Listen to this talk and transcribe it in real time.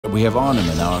We have Arnhem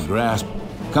in our grasp.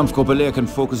 Kampfgruppe can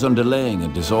focus on delaying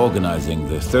and disorganizing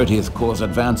the 30th Corps'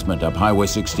 advancement up Highway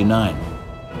 69.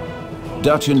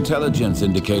 Dutch intelligence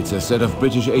indicates a set of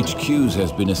British HQs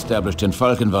has been established in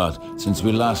Valkenswaard since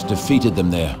we last defeated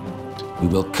them there. We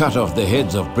will cut off the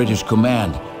heads of British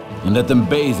command and let them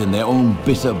bathe in their own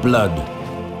bitter blood,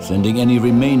 sending any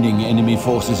remaining enemy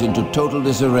forces into total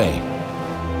disarray.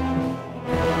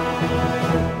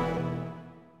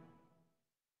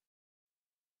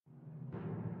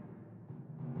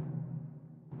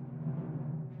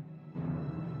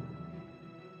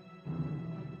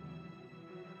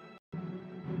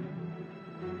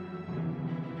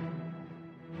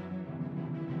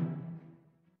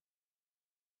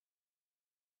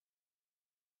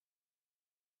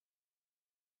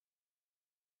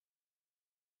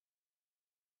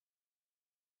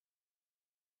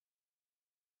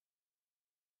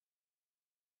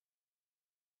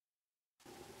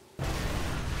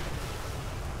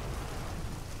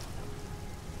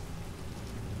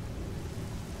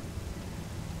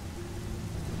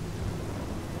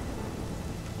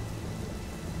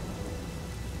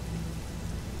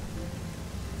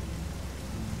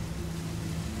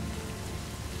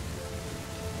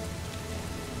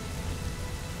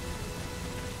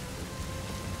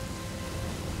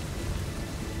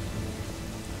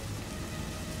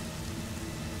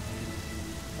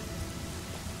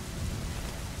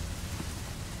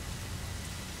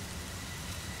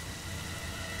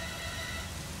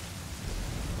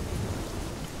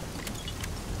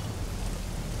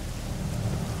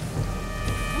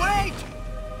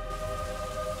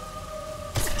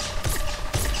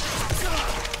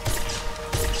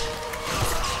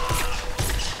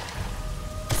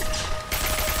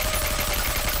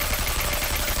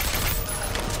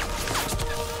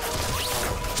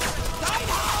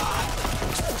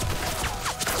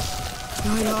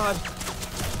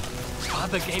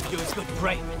 Father gave you a good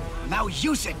brain. Now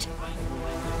use it!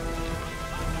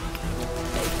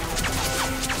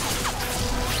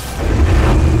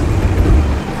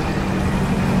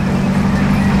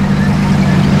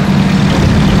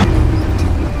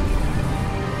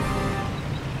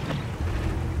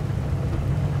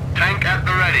 Tank at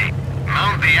the ready.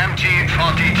 Mount the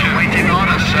MT-42. Waiting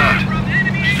orders, sir.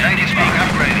 Tank is being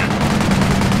upgraded.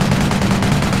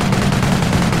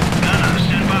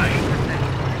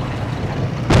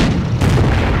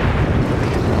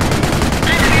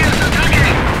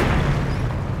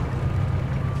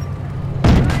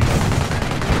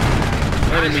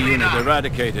 Enemy unit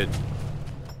eradicated.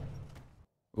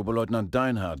 Oberleutnant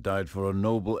Deinhardt died for a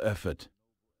noble effort.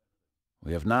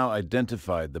 We have now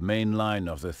identified the main line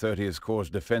of the 30th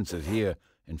Corps' defenses here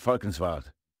in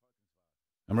Valkenswaard.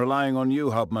 I'm relying on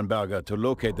you, Hauptmann Berger, to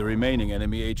locate the remaining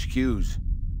enemy HQs.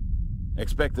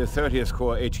 Expect the 30th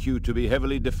Corps HQ to be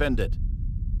heavily defended.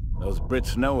 Those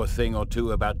Brits know a thing or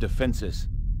two about defenses.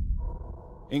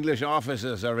 English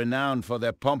officers are renowned for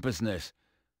their pompousness.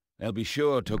 They'll be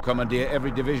sure to commandeer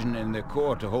every division in the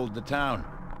Corps to hold the town.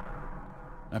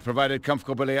 I've provided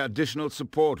Kampfgruppe additional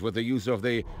support with the use of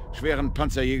the schweren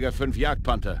Panzerjäger 5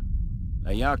 Jagdpanther. A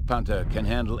Jagdpanther can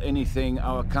handle anything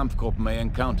our Kampfgruppe may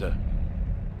encounter.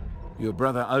 Your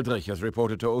brother Aldrich has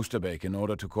reported to Oosterbeek in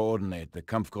order to coordinate the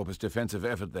Kampfgruppe's defensive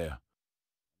effort there.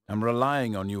 I'm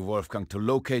relying on you, Wolfgang, to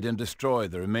locate and destroy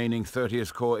the remaining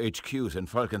 30th Corps HQs in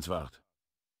Valkenswaard.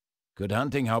 Good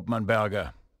hunting, Hauptmann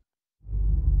Berger.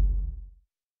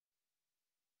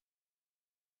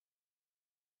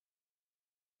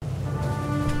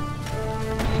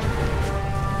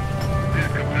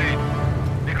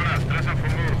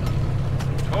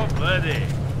 Ready.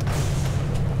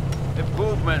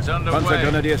 Improvements underway. Panzer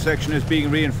Grenadier section is being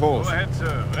reinforced. Go ahead,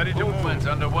 sir. Ready to move. Movements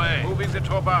underway. Moving the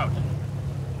top out.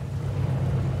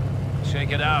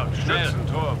 Shake it out.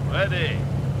 Schützentrupp, ready.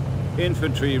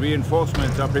 Infantry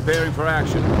reinforcements are preparing for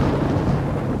action.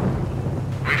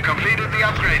 We've completed the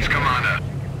upgrades, Commander.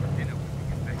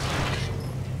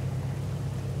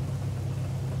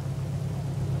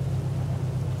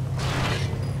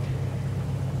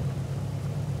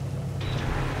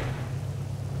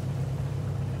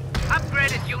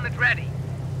 Upgraded unit ready.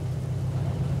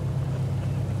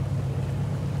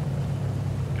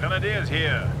 Grenadiers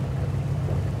here.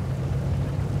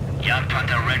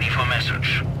 Jagdpanther ready for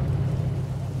message.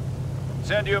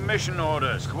 Send your mission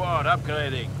order. Squad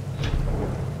upgrading.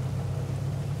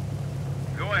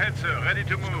 Go ahead, sir. Ready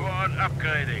to move. Squad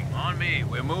upgrading. On me.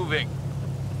 We're moving.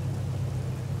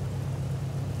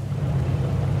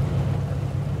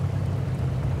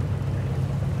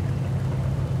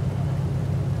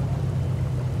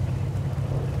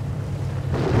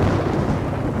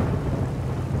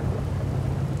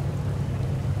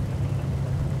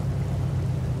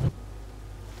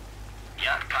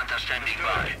 Standing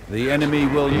by. The enemy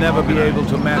will never be able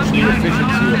to match the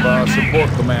efficiency of our support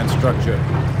command structure.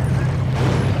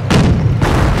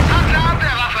 Panzer out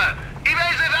there, Waffe!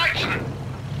 Evasive action!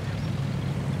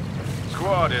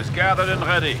 Squad is gathered and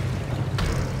ready.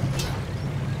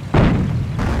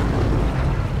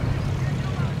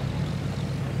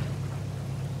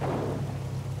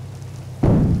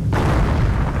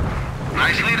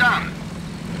 Nicely done.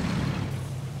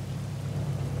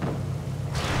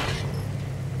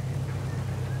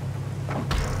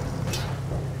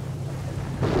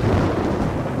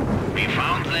 We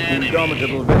found the enemy.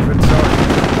 Indomitable veteran sergeant.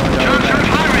 Johnson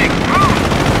firing! Move!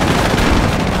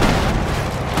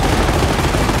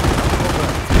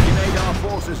 Unite our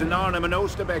forces in Arnhem and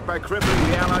Oosterbeek by crippling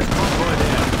the Allies' convoy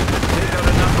there. Take out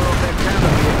a number of their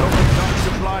cannon and open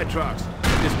supply trucks.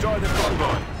 Destroy the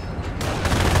convoy.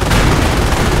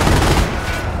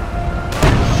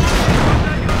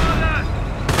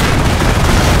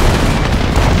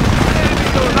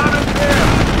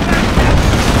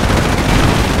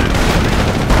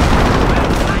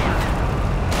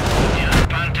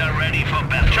 Panther ready for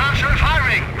battle. Johnson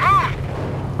firing! Move!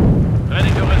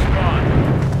 Ready to respond.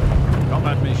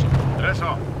 Combat mission. Dress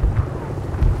off.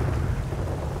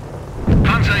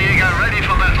 Panzerjäger ready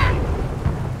for battle.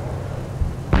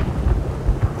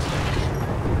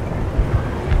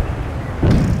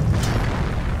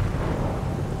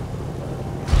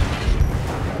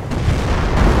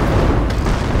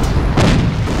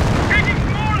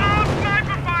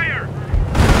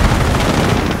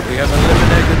 We have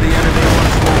eliminated the enemy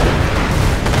once more.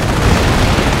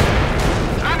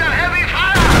 Under heavy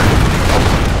fire!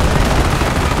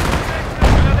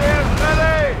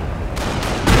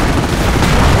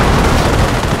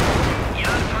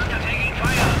 Young Panther taking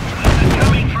fire. Where's it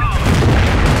coming from?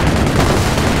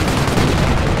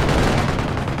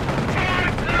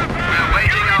 We're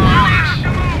waiting our orders.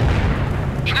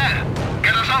 Schnell!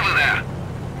 Get us over there!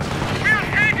 We're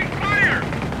taking fire!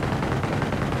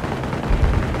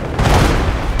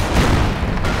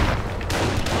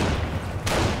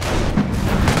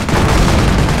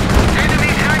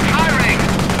 Enemy tank firing!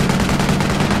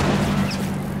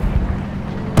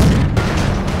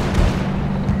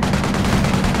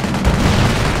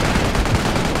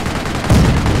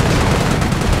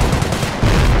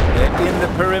 They're in the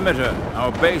perimeter.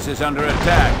 Our base is under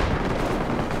attack.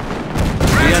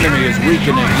 The enemy is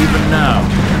weakening even now.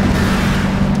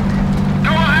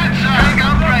 Go ahead, sir! Tank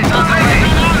upgrades on the way!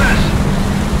 Orders!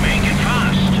 Make it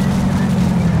fast!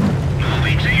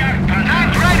 Moving to your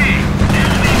tank ready!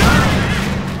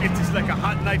 It is like a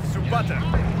hot knife through butter.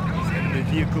 These enemy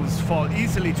vehicles fall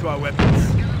easily to our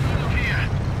weapons. Here!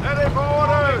 Ready for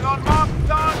orders. On mark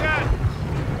target.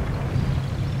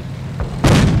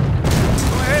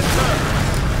 Go ahead, sir.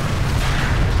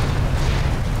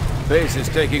 Base is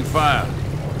taking fire.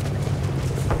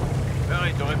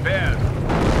 Ready to repair.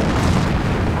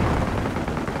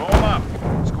 Form up.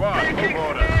 Squad, move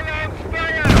order.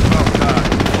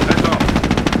 Let's off.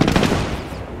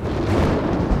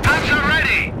 Panzer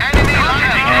ready! Enemy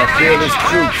hunting! Our fearless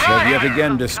troops have yet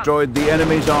again destroyed the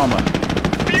enemy's armor.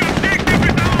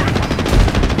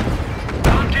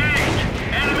 Contact!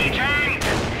 Enemy tank!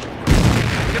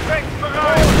 Defense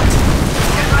below.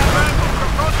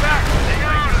 Contact.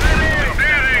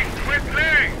 Bearing,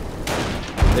 quickly.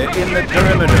 They're in the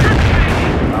perimeter.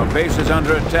 Our base is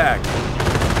under attack.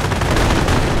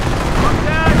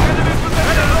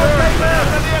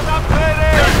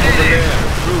 Over there,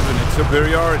 proven its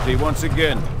superiority once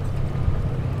again.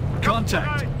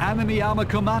 Contact. Enemy armor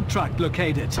command track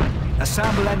located.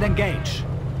 Assemble and engage.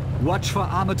 Watch for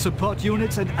armored support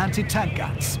units and anti-tank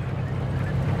guns.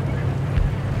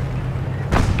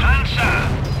 Panzer!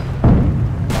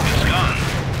 It's gone.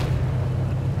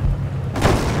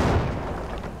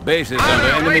 Base is under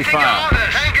enemy fire.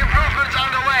 Tank improvements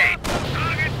underway.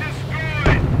 Target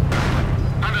destroyed.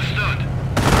 Understood.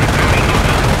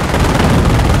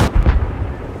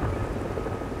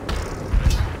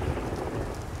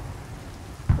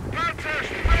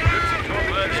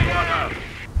 Red squad up.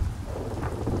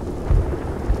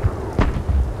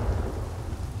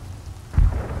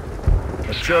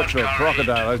 A Churchill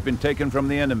Crocodile has been taken from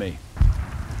the enemy.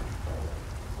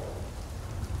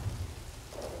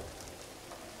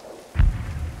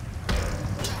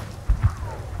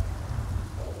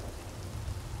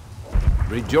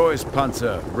 Rejoice,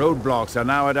 Panzer. Roadblocks are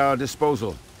now at our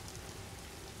disposal.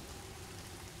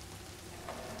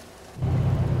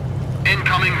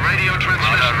 Incoming radio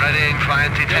transmission. Readying for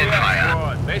anti-tank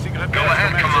fire. Basic repairs. Go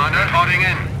ahead, Commander. Reporting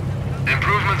in.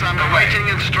 Improvements underway. Awaiting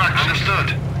instructions.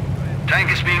 Understood. Tank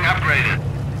is being upgraded.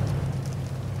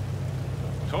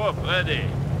 Torp ready.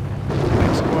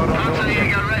 squad on Panzer order.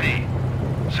 Jäger ready.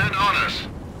 Send orders.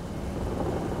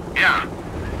 Yeah.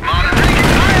 Marder taking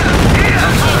fire! Here!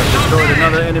 I've destroyed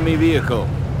another enemy vehicle.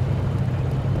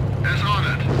 As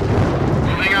ordered.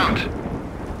 Moving out.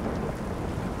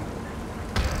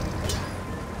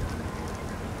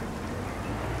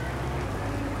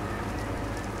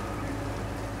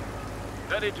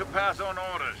 Ready to pass on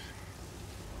orders.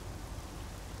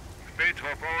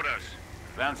 Speedtrupp orders.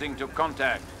 Advancing to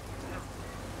contact.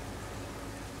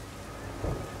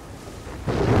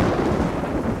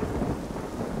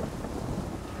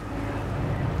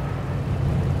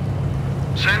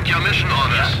 Send your mission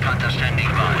orders. Panther standing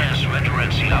by. There's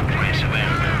veteran seal upgrades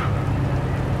available.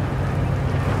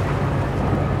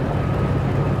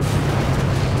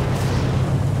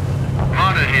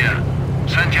 Marder here.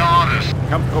 Send your orders.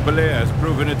 Kampfgruppe Leer has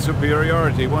proven its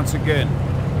superiority once again.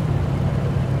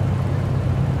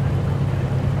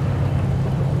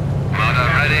 Marder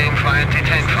readying for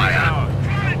anti-tank fire.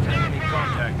 Enemy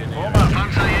contact in here.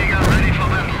 Panzer Jäger ready for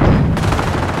battle.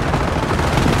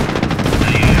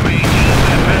 Clearing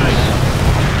weapons.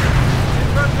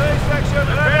 Infantry section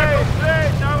ready!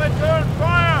 Please, now return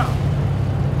fire!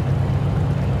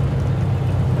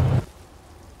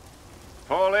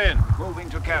 Fall in. Moving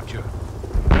to capture.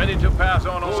 Ready to pass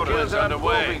on orders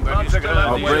underway. Our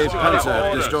brave Panzer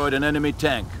have destroyed an enemy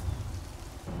tank.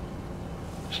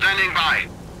 Standing by.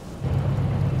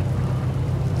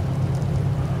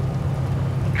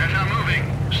 Get her moving.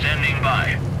 Standing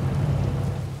by.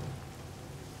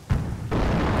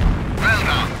 Well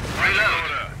done.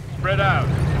 Reload. Spread out.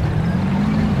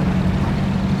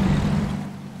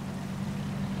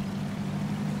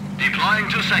 Deploying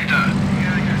to sector.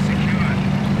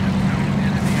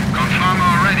 Confirm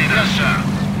our readiness, sir.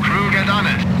 Crew, get on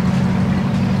it.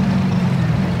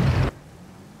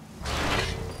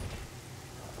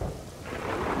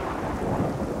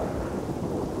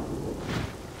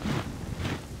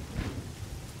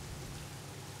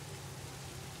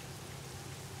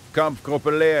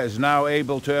 Kampfgruppe Leer is now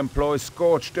able to employ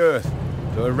scorched earth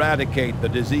to eradicate the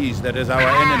disease that is our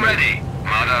enemy. Ready.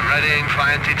 Marder readying for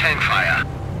anti-tank fire.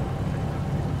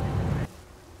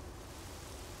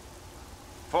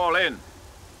 Fall in.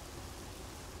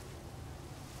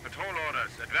 Patrol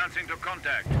orders. Advancing to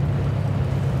contact.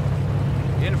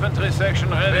 Infantry section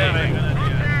ready.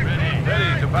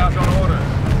 Ready to pass on orders.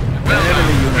 Well done.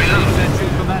 Reload. Infantry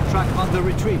command track on the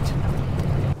retreat.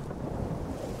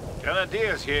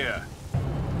 Grenadiers here.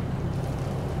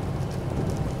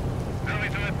 Ready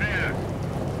to repair.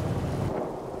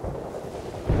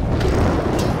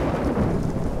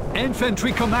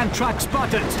 Infantry command track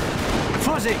spotted.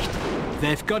 Vorsicht!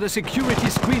 They've got a security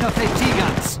screen of AT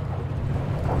guns.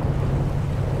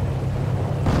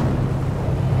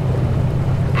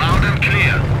 Loud and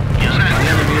clear. The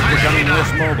enemy is becoming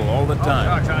less mobile all the time.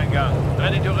 Contact gun.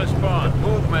 Ready to respond.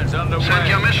 Movements underway. Send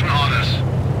your mission orders.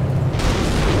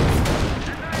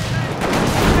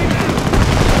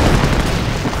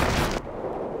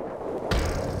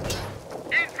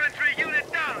 Infantry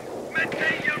unit down.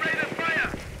 Maintain your rate of fire.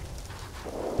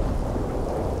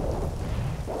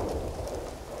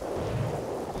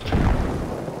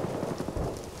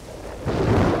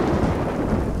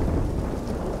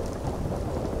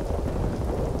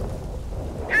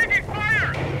 Taking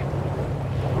fire!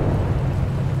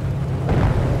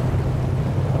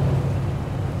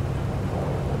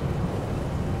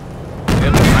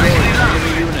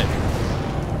 Enemy unit.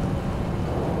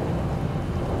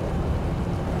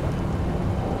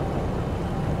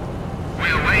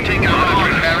 We're waiting on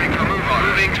orders. Preparing for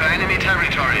moving to enemy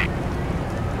territory.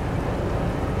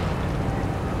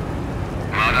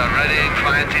 Marder readying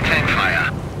for anti-tank fire.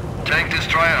 Tank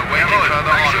destroyer waiting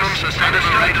further orders. Maximum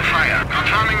sustainable rate of fire.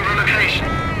 Confirming the location.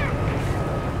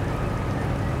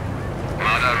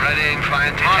 Marder readying for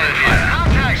anti-tank fire.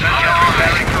 Marder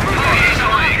preparing for moving.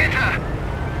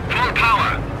 Full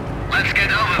power. Let's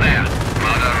get over there.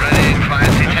 Marder readying for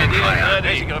anti-tank fire.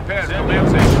 Basic repairs. Real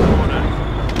section order.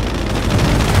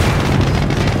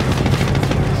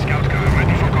 Scout car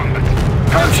ready for combat.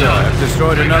 Panzer have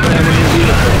destroyed another enemy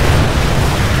vehicle.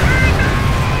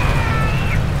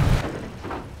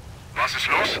 Was ist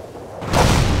los?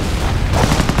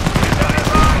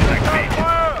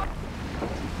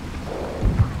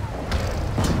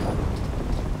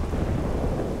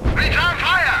 Return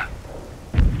fire!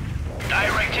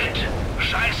 Directed.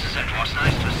 Scheiße, that was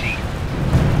nice to see.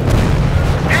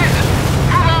 Hit!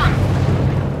 Move on!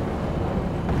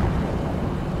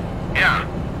 Yeah.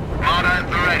 Marder at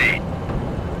the ready.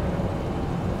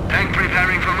 Tank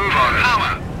preparing for move on.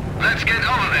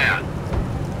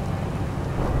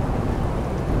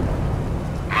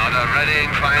 Marder readying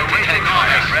for anti-tank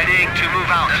fire. Readying to move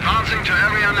out. Advancing to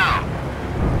area now.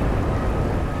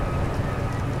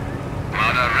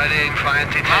 Marder readying for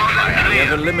anti-tank fire. We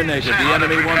have eliminated the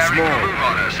enemy once more. Move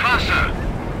orders. Faster.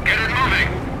 Get it moving.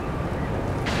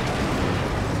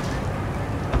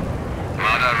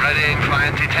 Marder readying for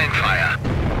anti-tank fire.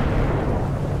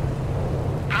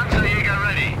 Panzer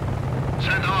ready.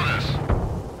 Send orders.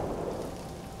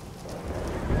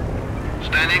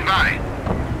 Standing by.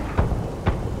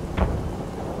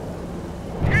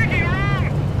 Taking room.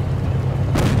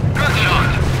 Good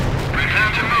shot.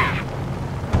 Prepare to move.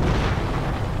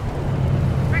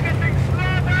 We getting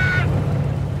slaughtered.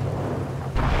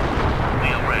 We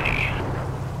are ready.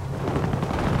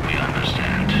 We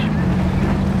understand.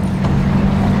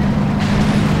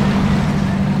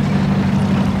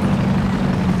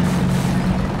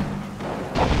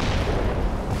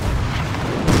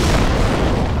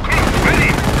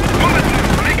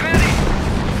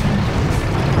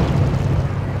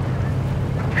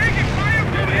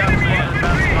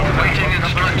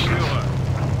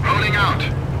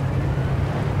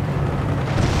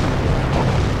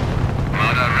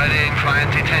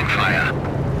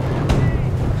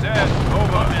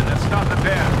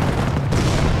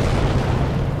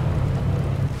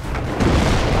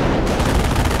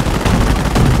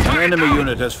 Enemy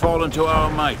unit has fallen to our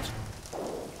might.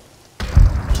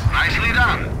 Nicely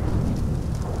done.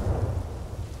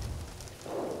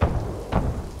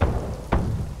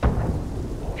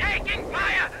 Taking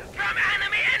fire from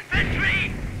enemy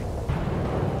infantry.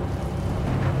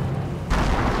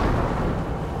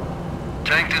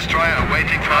 Tank destroyer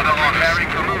waiting for the orders. Preparing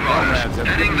for move orders.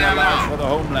 Heading there now. For the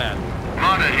homeland.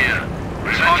 Marder here.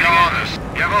 Reporting orders.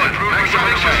 Jawohl. Improving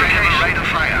rate of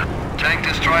fire. Tank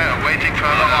destroyer waiting for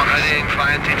the orders. Readying for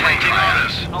anti-tank fire.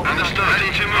 Understood.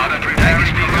 Ready to move. Preparing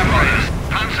for move orders.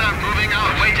 Panzer moving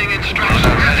out. Waiting instructions.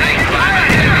 Tank fire.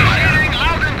 Receiving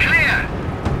loud and clear.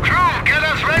 Crew, get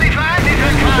us ready for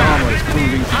anti-tank fire. Armor is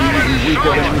proving to be even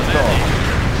weaker than we thought.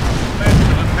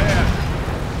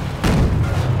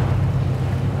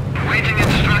 Waiting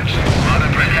instructions.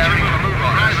 Preparing for move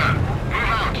orders. Driver,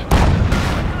 move out.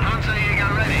 Panzer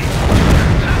ready.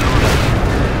 Send orders.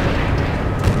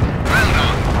 Well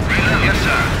done. Reload. Yes,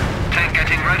 sir. Tank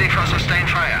getting ready for sustained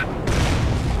fire.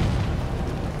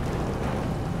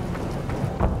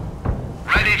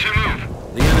 Ready to move.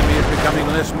 The enemy is becoming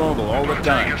less mobile all the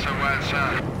time. Take us a word, sir.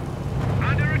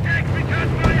 Under attack, return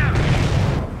fire.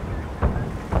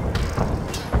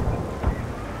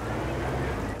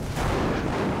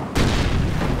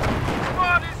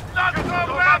 Squad is not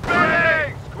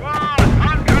overlapping! Squad,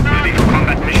 on canal! Ready for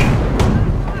combat mission.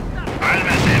 I'll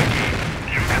mess in.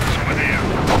 Units over there.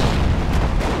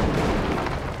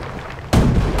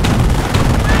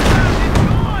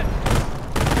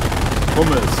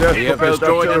 Hummels, self-propelled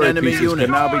artillery pieces can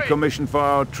now be commissioned for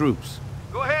our troops.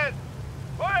 Go ahead.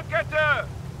 Feuerkette!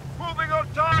 Moving on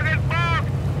target, mark!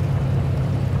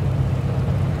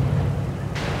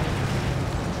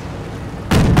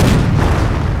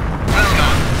 Well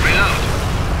done. Reload.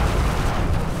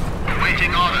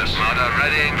 Awaiting orders. Marder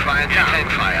readying for anti-tank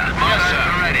fire. Marder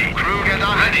ready. Crew get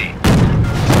on. Ready.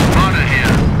 Marder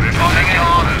here. Reporting your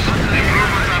orders.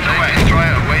 Improvements underway.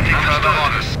 Destroyer awaiting further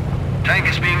orders. Tank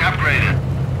is being upgraded.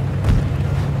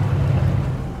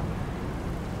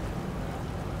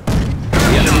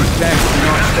 The enemy's tanks do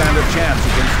not stand a chance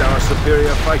against our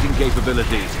superior fighting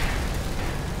capabilities.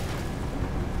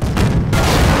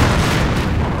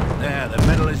 There, the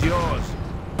medal is yours.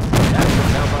 That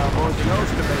should help our boys and those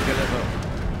to make a little.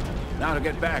 Now to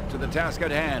get back to the task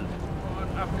at hand.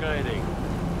 Upgrading.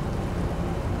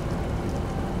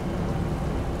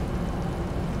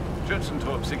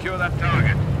 Schützentrupp, secure that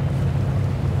target.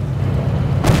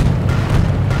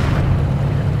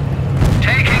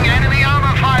 Taking enemy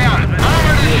armor fire!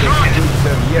 Armor destroyed! The troops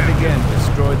have yet again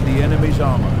destroyed the enemy's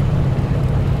armor.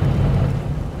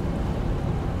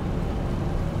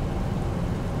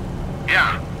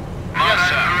 Yeah. Marder, yes,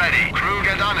 sir. Ready. Crew,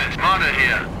 get on it. Marder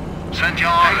here. Send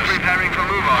your orders. Tank preparing for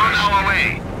move orders. On our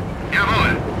way.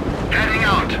 Jawohl. Heading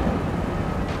out.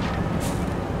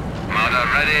 Marder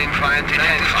readying for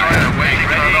anti-tank fire. Waiting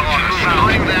for the orders.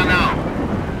 Going there now.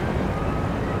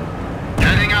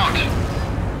 Heading out.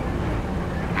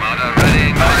 Marder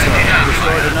readying for anti-tank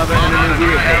fire. Another enemy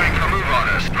vehicle. Preparing for move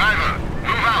orders. Driver,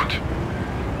 move out.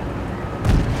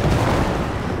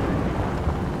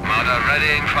 Marder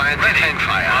readying for anti-tank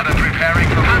fire. Marder preparing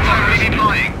for move orders.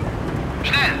 Redeploying.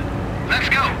 Schnell. Let's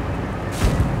go.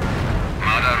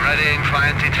 Marder readying for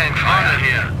anti-tank fire. Marder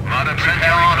here. Marder preparing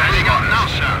for move orders. Now,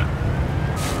 sir.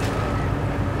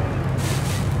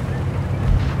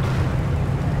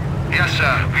 Yes,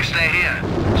 sir. We stay here.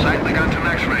 Sight the gun to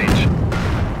max range.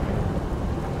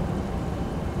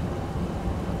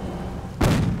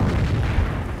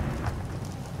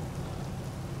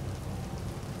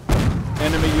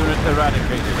 Enemy unit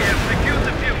eradicated. We have secured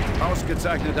the fuel.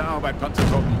 Ausgezeichnete Arbeit,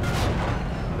 Panzertruppen.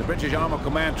 The British Armour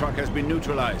Command truck has been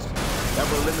neutralized. That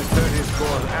will limit 30th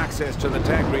Corps' access to the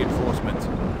tank reinforcements.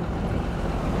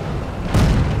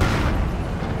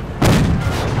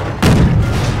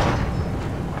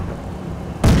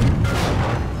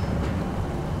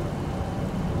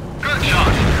 Good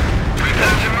shot.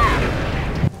 Prepare to move.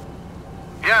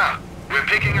 Yeah, we're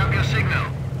picking up your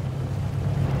signal.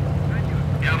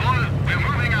 Jawohl, we're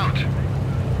moving out.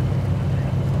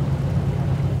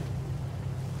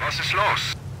 Was ist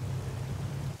los?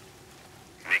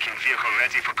 Making vehicle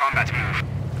ready for combat move.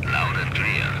 Loud and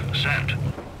clear. Send.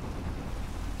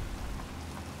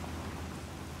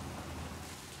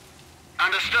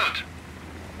 Understood.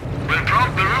 We'll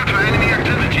probe the route for enemy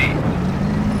activity.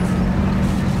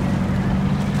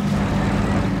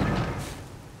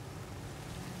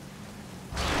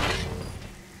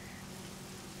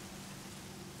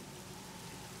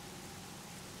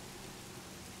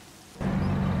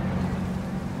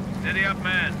 Steady up,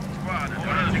 man. Squad,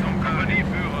 orders from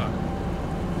Kompanieführer.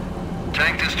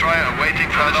 Tank destroyer awaiting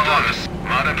further orders.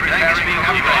 Marder preparing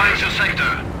for move behind your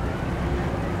sector.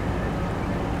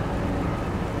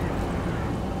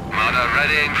 Marder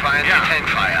readying for anti-tank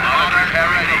fire. Marder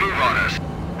preparing for move orders.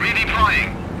 Redeploying.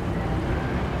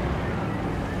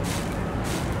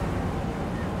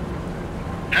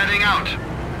 Heading out.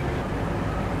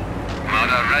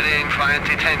 Marder readying for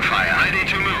anti-tank fire. Ready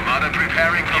to move. Marder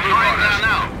preparing for move orders. There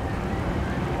now.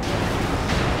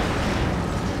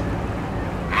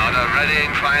 Marder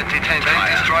readying for anti-tank fire.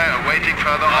 Tank destroyer awaiting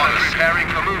further orders. Preparing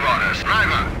for move orders.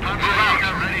 Driver, move out.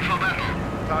 Ready for battle.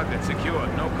 Target secured.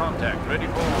 No contact. Ready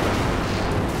for orders.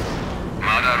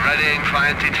 Marder readying for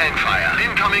anti-tank fire.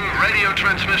 Incoming radio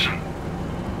transmission.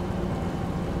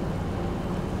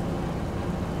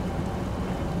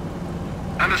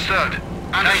 Understood.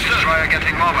 Tank destroyer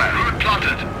getting mobile. Route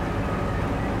plotted.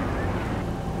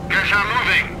 Get her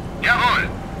moving. Jawohl.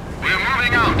 We're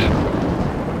moving out.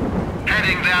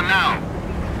 Heading there now.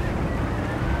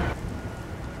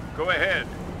 Go ahead.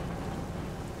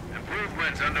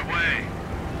 Improvements underway.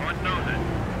 Point noted.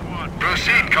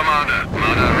 Proceed, Commander.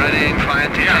 Marder readying for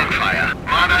anti-tank fire.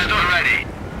 Marder still ready.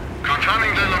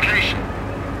 Confirming the location.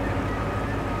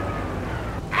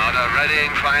 Marder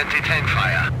readying for anti-tank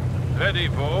fire. Ready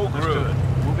for Ogru.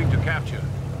 Moving to capture.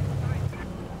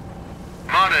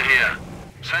 Marder here.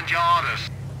 Send your orders.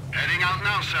 Heading out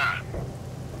now, sir.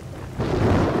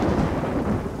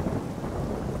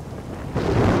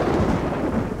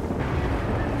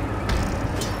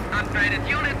 Upgraded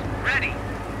unit ready.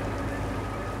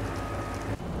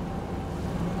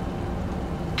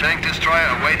 Tank destroyer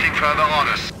awaiting further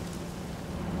orders.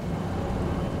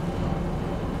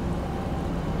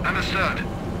 Understood.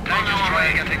 Tank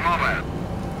destroyer getting mobile.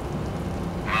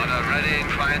 Marder readying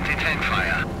for anti-tank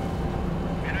fire.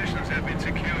 Munitions have been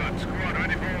secured. Squad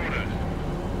ready for orders.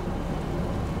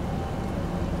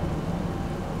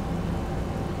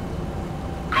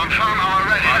 Confirm our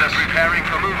readiness. Marder preparing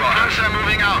for move orders. Panzer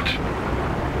moving out.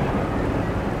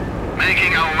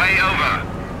 Making our way over.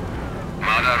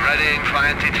 Marder readying for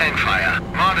anti-tank fire.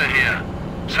 Marder here.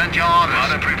 Send your orders.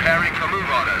 Marder preparing for move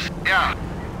orders. Yeah.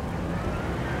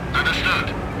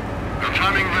 Understood.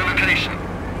 Confirming the location.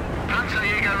 Panzer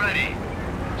ready.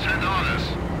 Send orders.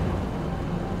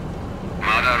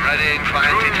 Marder readying for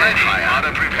anti-tank fire.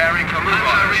 Marder preparing for move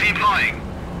orders. Redeploying.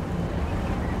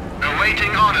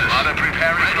 Awaiting orders. Marder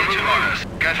preparing for move orders.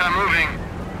 Get her moving.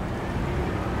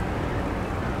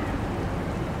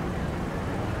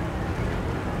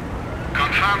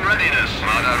 Confirm readiness.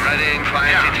 Marder readying for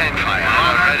anti-tank fire.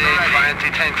 Marder readying for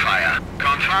anti-tank fire.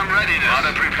 Confirm readiness.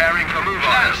 Marder preparing for move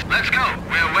orders. Let's go.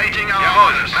 We're waiting our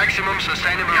orders. Maximum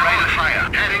sustainable rate of fire.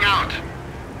 Heading out.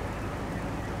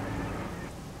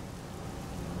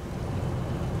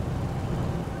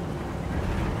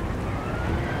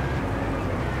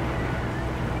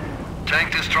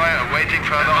 Tank destroyer awaiting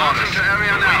further orders. To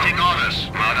area now. Awaiting orders.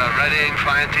 Marder readying for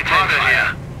anti-tank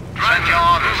fire. Send your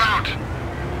orders. Move out.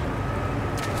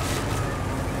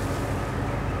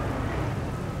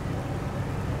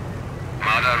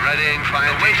 Marder readying for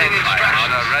anti-tank fire.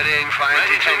 Marder readying for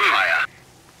anti-tank fire.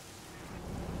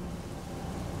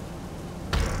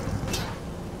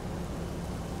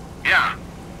 Yeah.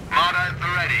 Marder at the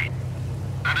ready.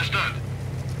 Understood.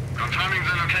 Confirming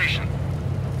the location.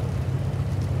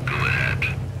 Go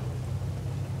ahead.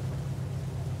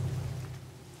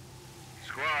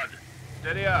 Squad.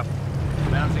 Steady up.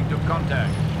 Announcing to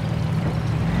contact.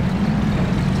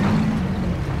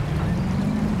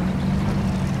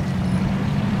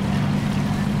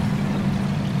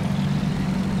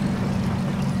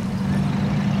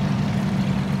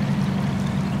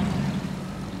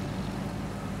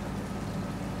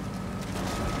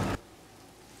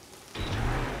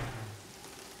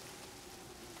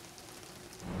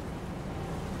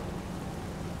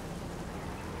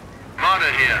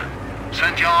 Marder here.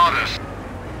 Send your orders.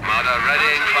 Marder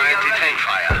readying for anti-tank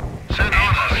fire. Send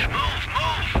orders. Move,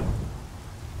 move!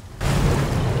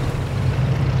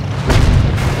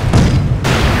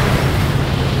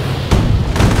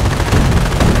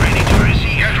 Ready to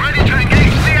receive. Get ready to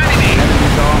engage the enemy!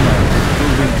 Enemy's armor is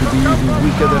proving to be even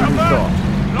weaker than we thought.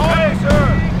 Hey, sir!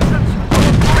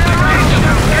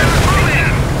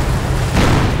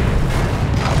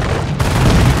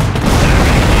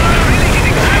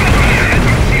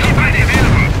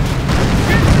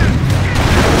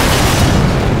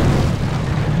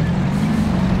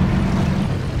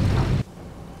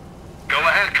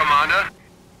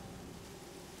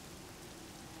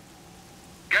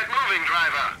 Get moving,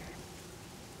 driver.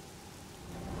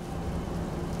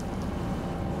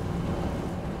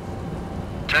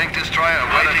 Tank destroyer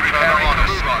waiting for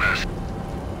orders.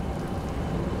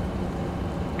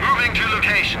 Moving to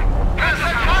location. Where's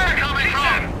that fire coming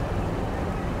from?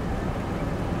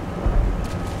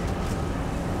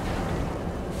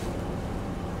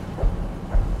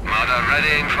 Marder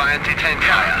readying for anti-tank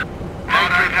fire.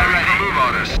 Marder preparing for move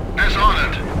orders. As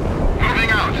ordered.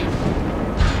 Moving out.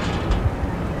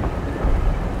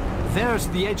 There's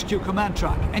the HQ command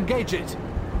truck. Engage it.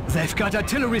 They've got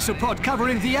artillery support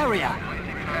covering the area.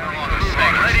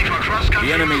 Ready for cross-country.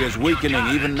 The enemy is weakening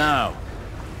even now.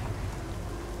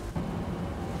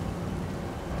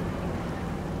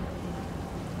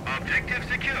 Objective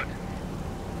secured.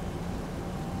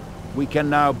 We can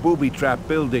now booby-trap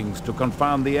buildings to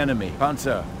confound the enemy.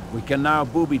 Panzer, we can now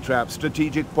booby-trap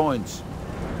strategic points.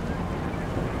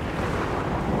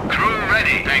 Crew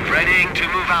ready. Tank readying to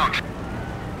move out.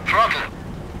 Throttle.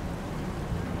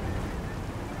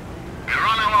 We're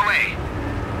on our way.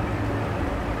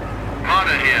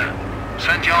 Marder here.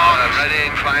 Send your orders.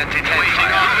 Readying for anti-tank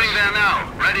fire. Moving there now.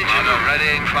 Ready to move.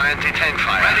 Readying for anti-tank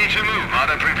fire. Ready to move.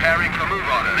 Marder preparing for move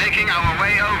orders. Making our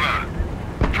way over.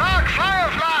 Fuck!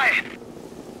 Firefly!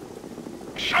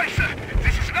 Scheiße!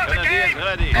 This is not a game!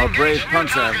 Ready. Our brave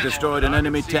Panzer have destroyed an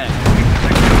enemy tank.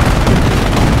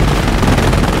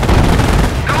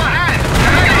 Go ahead!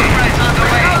 Tank upgrades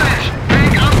underway!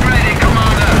 Tank upgrading,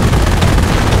 Commander!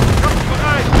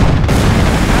 Bereit!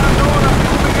 Airborne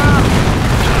moving out!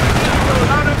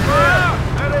 Out of fire!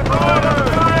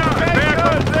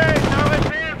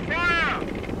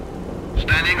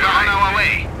 Standing on our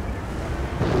way.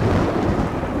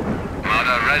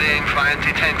 Marder readying for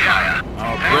anti-tank fire.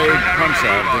 Our brave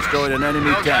Panzer have destroyed an enemy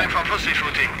No time tank. for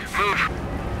pussyfooting. Move.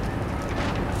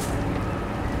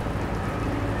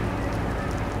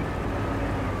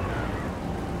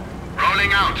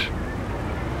 Rolling out.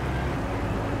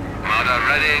 Marder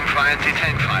readying for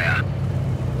anti-tank fire.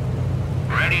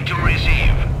 Ready to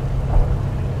receive.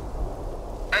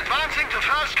 Advancing to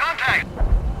first contact.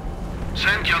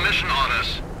 Send your mission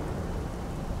orders.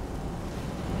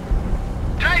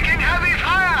 Taking heavy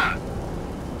fire!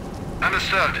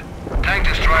 Understood. Tank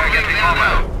destroyer getting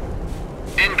over.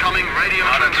 Incoming radio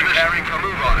transmission. Preparing for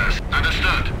move orders.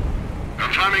 Understood.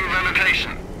 Confirming the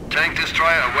location. Tank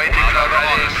destroyer awaiting further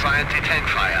orders for anti-tank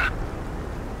fire.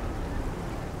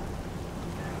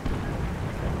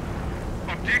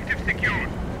 Objective secured.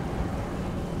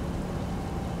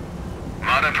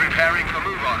 Marder preparing for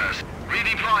move orders.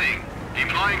 Redeploying.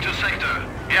 Deploying to sector.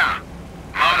 Yeah.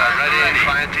 Marder readying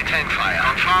for anti-tank fire.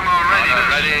 Confirm our readiness.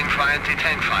 Marder readying for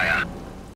anti-tank fire.